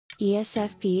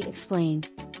ESFP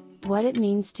explained. What it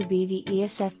means to be the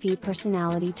ESFP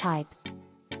personality type.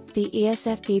 The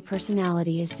ESFP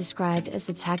personality is described as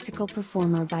the tactical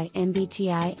performer by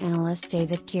MBTI analyst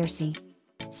David Keirsey.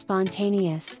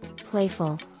 Spontaneous,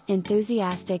 playful,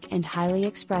 enthusiastic and highly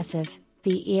expressive,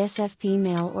 the ESFP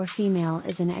male or female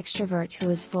is an extrovert who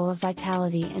is full of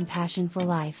vitality and passion for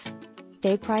life.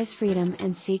 They prize freedom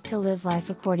and seek to live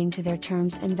life according to their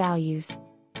terms and values.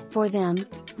 For them,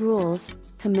 rules,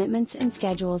 commitments and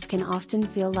schedules can often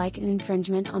feel like an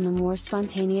infringement on the more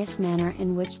spontaneous manner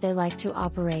in which they like to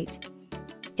operate.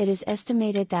 It is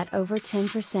estimated that over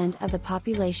 10% of the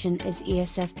population is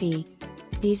ESFP.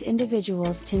 These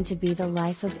individuals tend to be the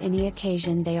life of any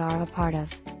occasion they are a part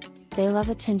of. They love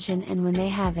attention and when they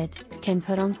have it, can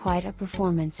put on quite a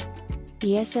performance.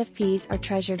 ESFPs are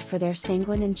treasured for their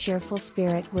sanguine and cheerful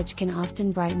spirit which can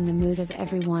often brighten the mood of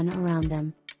everyone around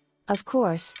them. Of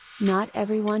course, not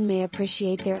everyone may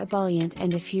appreciate their ebullient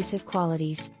and effusive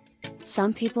qualities.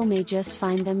 Some people may just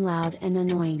find them loud and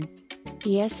annoying.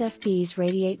 ESFPs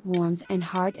radiate warmth and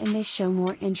heart and they show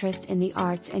more interest in the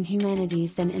arts and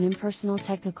humanities than in impersonal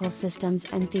technical systems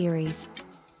and theories.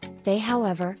 They,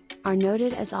 however, are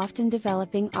noted as often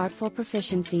developing artful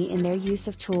proficiency in their use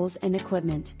of tools and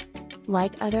equipment.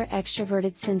 Like other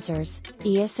extroverted sensors,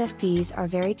 ESFPs are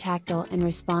very tactile and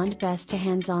respond best to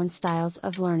hands-on styles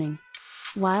of learning.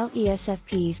 While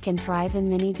ESFPs can thrive in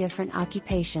many different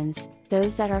occupations,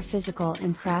 those that are physical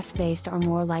and craft-based are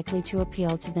more likely to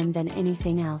appeal to them than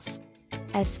anything else.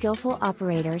 As skillful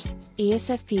operators,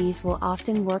 ESFPs will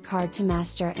often work hard to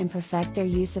master and perfect their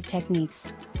use of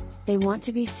techniques. They want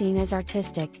to be seen as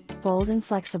artistic, bold and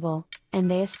flexible, and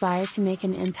they aspire to make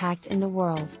an impact in the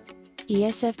world.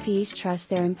 ESFPs trust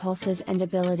their impulses and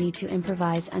ability to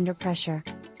improvise under pressure.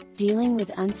 Dealing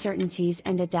with uncertainties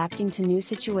and adapting to new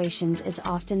situations is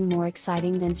often more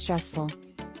exciting than stressful.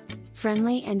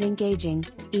 Friendly and engaging,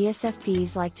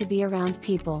 ESFPs like to be around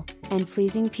people, and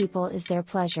pleasing people is their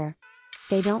pleasure.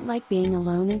 They don't like being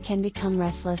alone and can become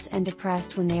restless and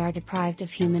depressed when they are deprived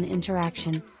of human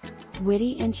interaction.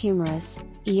 Witty and humorous,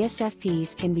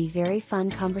 ESFPs can be very fun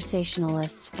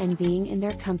conversationalists and being in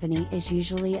their company is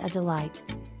usually a delight.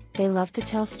 They love to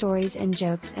tell stories and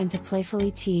jokes and to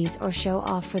playfully tease or show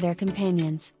off for their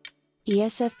companions.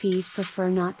 ESFPs prefer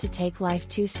not to take life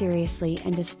too seriously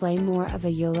and display more of a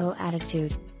YOLO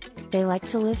attitude. They like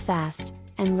to live fast,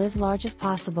 and live large if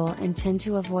possible and tend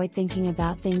to avoid thinking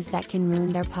about things that can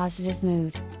ruin their positive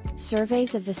mood.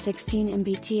 Surveys of the 16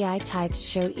 MBTI types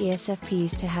show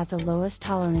ESFPs to have the lowest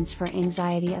tolerance for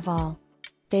anxiety of all.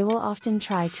 They will often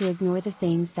try to ignore the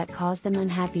things that cause them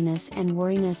unhappiness and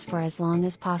worriness for as long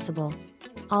as possible.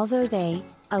 Although they,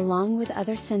 along with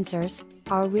other sensors,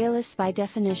 are realists by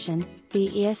definition, the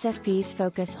ESFP's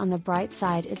focus on the bright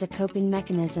side is a coping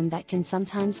mechanism that can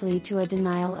sometimes lead to a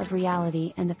denial of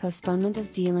reality and the postponement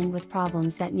of dealing with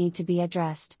problems that need to be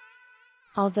addressed.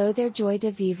 Although their joie de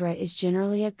vivre is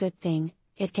generally a good thing,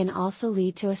 it can also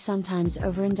lead to a sometimes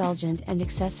overindulgent and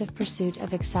excessive pursuit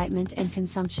of excitement and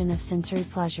consumption of sensory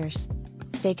pleasures.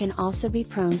 They can also be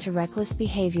prone to reckless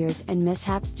behaviors and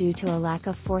mishaps due to a lack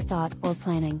of forethought or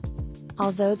planning.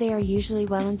 Although they are usually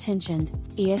well-intentioned,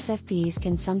 ESFPs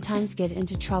can sometimes get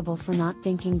into trouble for not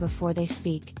thinking before they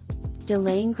speak.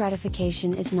 Delaying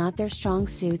gratification is not their strong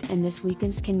suit and this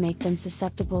weakness can make them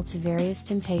susceptible to various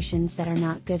temptations that are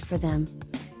not good for them.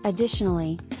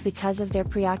 Additionally, because of their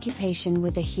preoccupation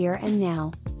with the here and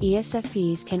now,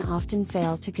 ESFPs can often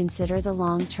fail to consider the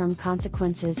long-term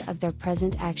consequences of their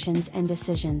present actions and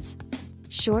decisions.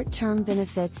 Short-term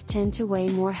benefits tend to weigh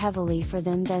more heavily for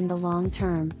them than the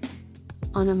long-term.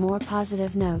 On a more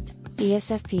positive note,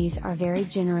 ESFPs are very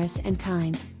generous and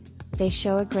kind. They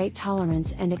show a great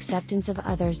tolerance and acceptance of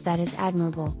others that is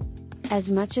admirable. As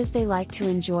much as they like to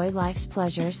enjoy life's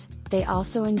pleasures, they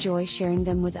also enjoy sharing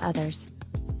them with others.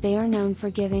 They are known for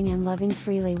giving and loving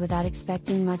freely without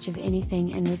expecting much of anything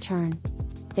in return.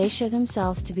 They show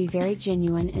themselves to be very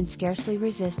genuine and scarcely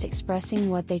resist expressing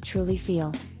what they truly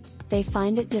feel. They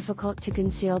find it difficult to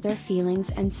conceal their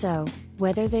feelings and so,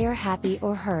 whether they are happy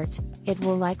or hurt, it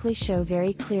will likely show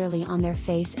very clearly on their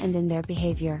face and in their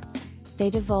behavior. They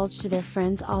divulge to their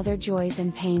friends all their joys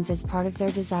and pains as part of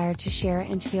their desire to share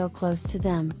and feel close to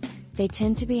them. They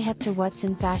tend to be hip to what's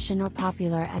in fashion or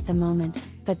popular at the moment,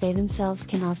 but they themselves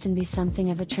can often be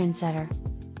something of a trendsetter.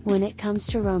 When it comes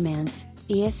to romance,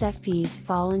 ESFPs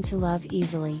fall into love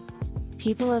easily.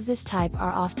 People of this type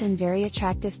are often very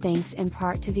attractive thanks in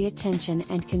part to the attention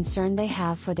and concern they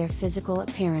have for their physical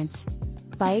appearance.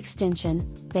 By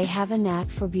extension, they have a knack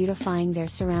for beautifying their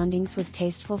surroundings with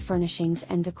tasteful furnishings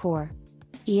and decor.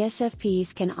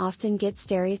 ESFPs can often get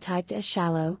stereotyped as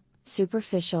shallow,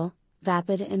 superficial,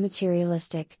 vapid and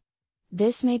materialistic.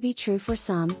 This may be true for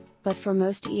some, but for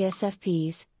most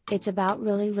ESFPs, it's about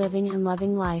really living and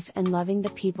loving life and loving the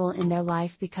people in their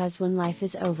life, because when life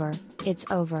is over, it's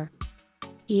over.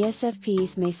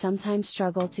 ESFPs may sometimes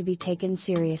struggle to be taken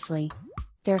seriously.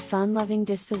 Their fun-loving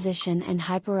disposition and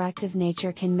hyperactive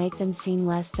nature can make them seem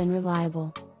less than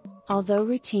reliable. Although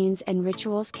routines and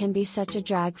rituals can be such a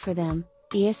drag for them,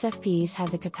 ESFPs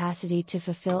have the capacity to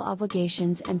fulfill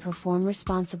obligations and perform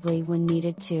responsibly when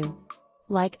needed to.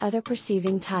 Like other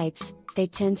perceiving types, they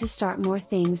tend to start more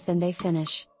things than they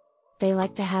finish. They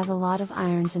like to have a lot of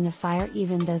irons in the fire,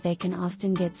 even though they can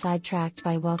often get sidetracked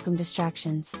by welcome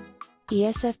distractions.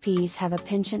 ESFPs have a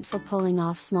penchant for pulling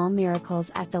off small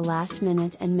miracles at the last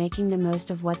minute and making the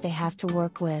most of what they have to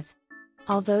work with.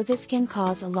 Although this can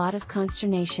cause a lot of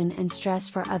consternation and stress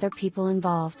for other people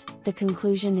involved, the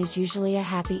conclusion is usually a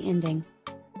happy ending.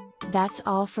 That's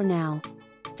all for now.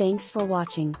 Thanks for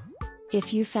watching.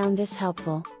 If you found this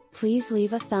helpful, please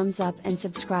leave a thumbs up and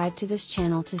subscribe to this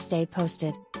channel to stay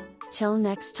posted. Till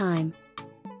next time.